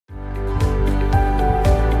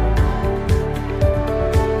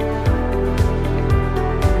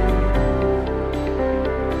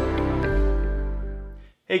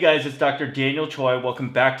Hey guys, it's Dr. Daniel Choi.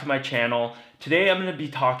 Welcome back to my channel. Today I'm going to be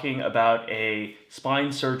talking about a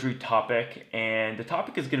spine surgery topic, and the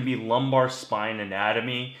topic is going to be lumbar spine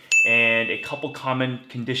anatomy and a couple common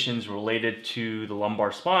conditions related to the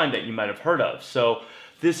lumbar spine that you might have heard of. So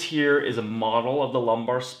this here is a model of the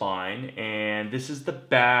lumbar spine, and this is the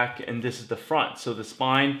back and this is the front. So the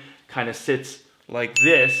spine kind of sits like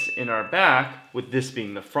this in our back, with this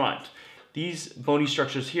being the front. These bony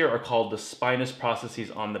structures here are called the spinous processes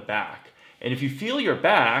on the back. And if you feel your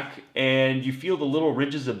back and you feel the little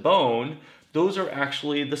ridges of bone, those are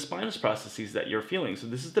actually the spinous processes that you're feeling. So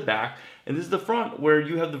this is the back, and this is the front, where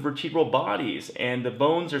you have the vertebral bodies, and the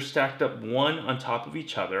bones are stacked up one on top of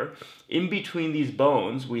each other. In between these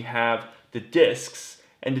bones, we have the discs,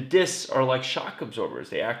 and the discs are like shock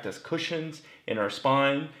absorbers. They act as cushions in our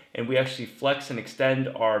spine, and we actually flex and extend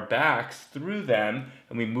our backs through them,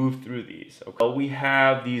 and we move through these. Okay? We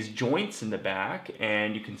have these joints in the back,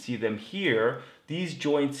 and you can see them here. These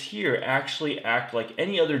joints here actually act like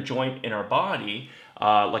any other joint in our body,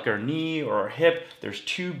 like our knee or our hip. There's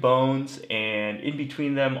two bones, and in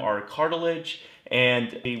between them are cartilage,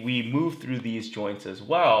 and we move through these joints as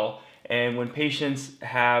well. And when patients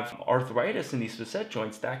have arthritis in these facet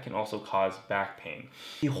joints, that can also cause back pain.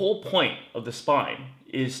 The whole point of the spine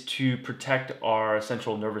is to protect our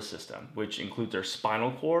central nervous system, which includes our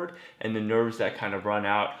spinal cord and the nerves that kind of run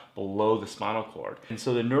out below the spinal cord. And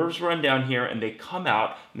so the nerves run down here, and they come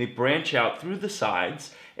out and they branch out through the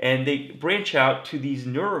sides, and they branch out to these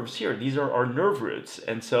nerves here. These are our nerve roots.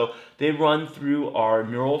 And so they run through our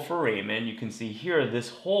neural foramen. You can see here, this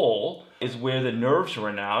hole is where the nerves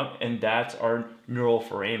run out, and that's our neural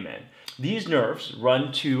foramen. These nerves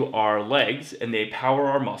run to our legs, and they power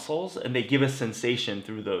our muscles, and they give us sensation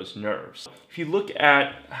through those nerves. If you look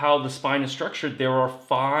at how the spine is structured, there are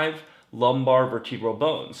 5 lumbar vertebral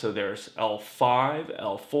bones. So there's L5,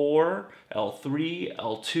 L4, L3,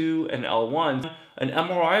 L2, and L1. An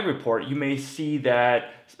MRI report, you may see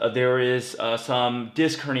that there is some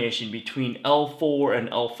disc herniation between L4 and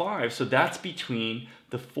L5. So that's between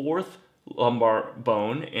the 4th lumbar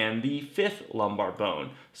bone and the 5th lumbar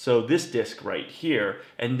bone. So this disc right here,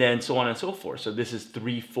 and then so on and so forth. So this is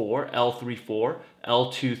 3-4, L3-4,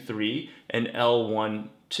 L2-3, and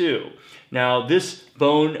L1-2. Now this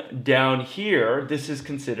bone down here, this is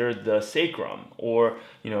considered the sacrum, or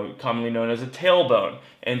commonly known as a tailbone.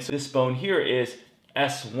 And so this bone here is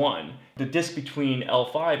S1. The disc between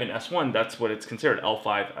L5 and S1, that's what it's considered,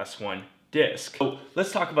 L5, S1 disc. So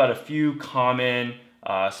let's talk about a few common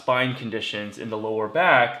spine conditions in the lower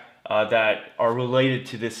back that are related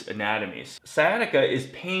to this anatomy. Sciatica is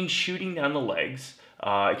pain shooting down the legs.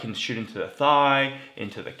 It can shoot into the thigh,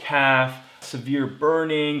 into the calf. Severe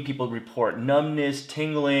burning, people report numbness,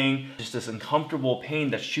 tingling, just this uncomfortable pain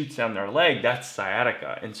that shoots down their leg. That's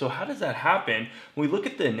sciatica. And so how does that happen? When we look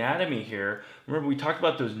at the anatomy here, remember we talked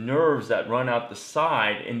about those nerves that run out the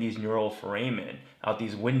side in these neural foramen, out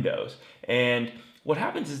these windows. And what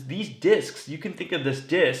happens is these discs, you can think of this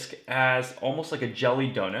disc as almost like a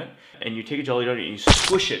jelly donut, and you take a jelly donut and you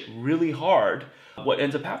squish it really hard. What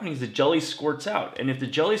ends up happening is the jelly squirts out, and if the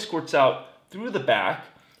jelly squirts out through the back,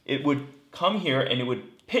 it would come here and it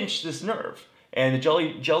would pinch this nerve, and the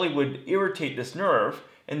jelly would irritate this nerve,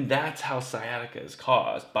 and that's how sciatica is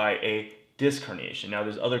caused, by a disc herniation. Now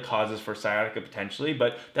there's other causes for sciatica potentially,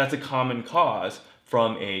 but that's a common cause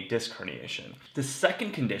from a disc herniation. The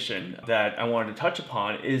second condition that I wanted to touch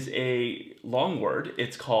upon is a long word.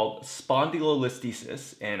 It's called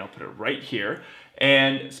spondylolisthesis, and I'll put it right here.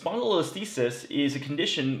 And spondylolisthesis is a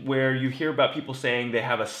condition where you hear about people saying they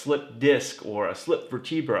have a slipped disc or a slipped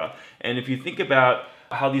vertebra. And if you think about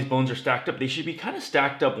how these bones are stacked up, they should be kind of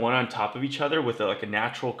stacked up one on top of each other with like a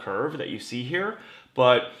natural curve that you see here.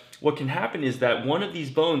 But what can happen is that one of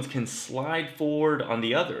these bones can slide forward on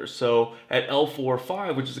the other. So at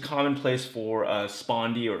L4-5, which is a common place for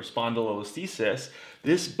spondy or spondylolisthesis,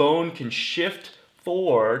 this bone can shift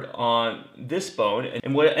forward on this bone,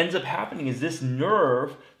 and what ends up happening is this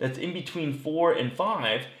nerve that's in between 4 and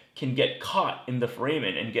 5 can get caught in the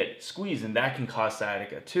foramen and get squeezed, and that can cause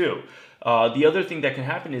sciatica too. The other thing that can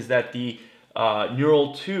happen is that the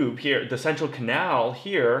neural tube here, the central canal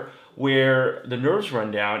here, where the nerves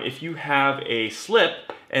run down, if you have a slip,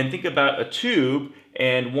 and think about a tube,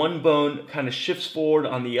 and one bone kind of shifts forward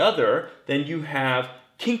on the other, then you have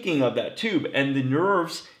kinking of that tube, and the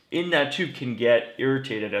nerves in that tube can get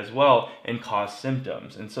irritated as well and cause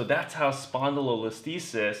symptoms. And so that's how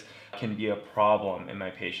spondylolisthesis can be a problem in my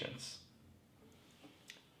patients.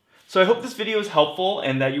 So I hope this video is helpful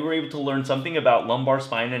and that you were able to learn something about lumbar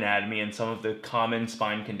spine anatomy and some of the common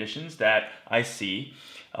spine conditions that I see.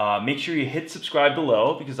 Make sure you hit subscribe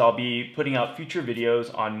below because I'll be putting out future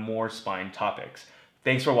videos on more spine topics.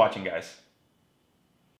 Thanks for watching, guys.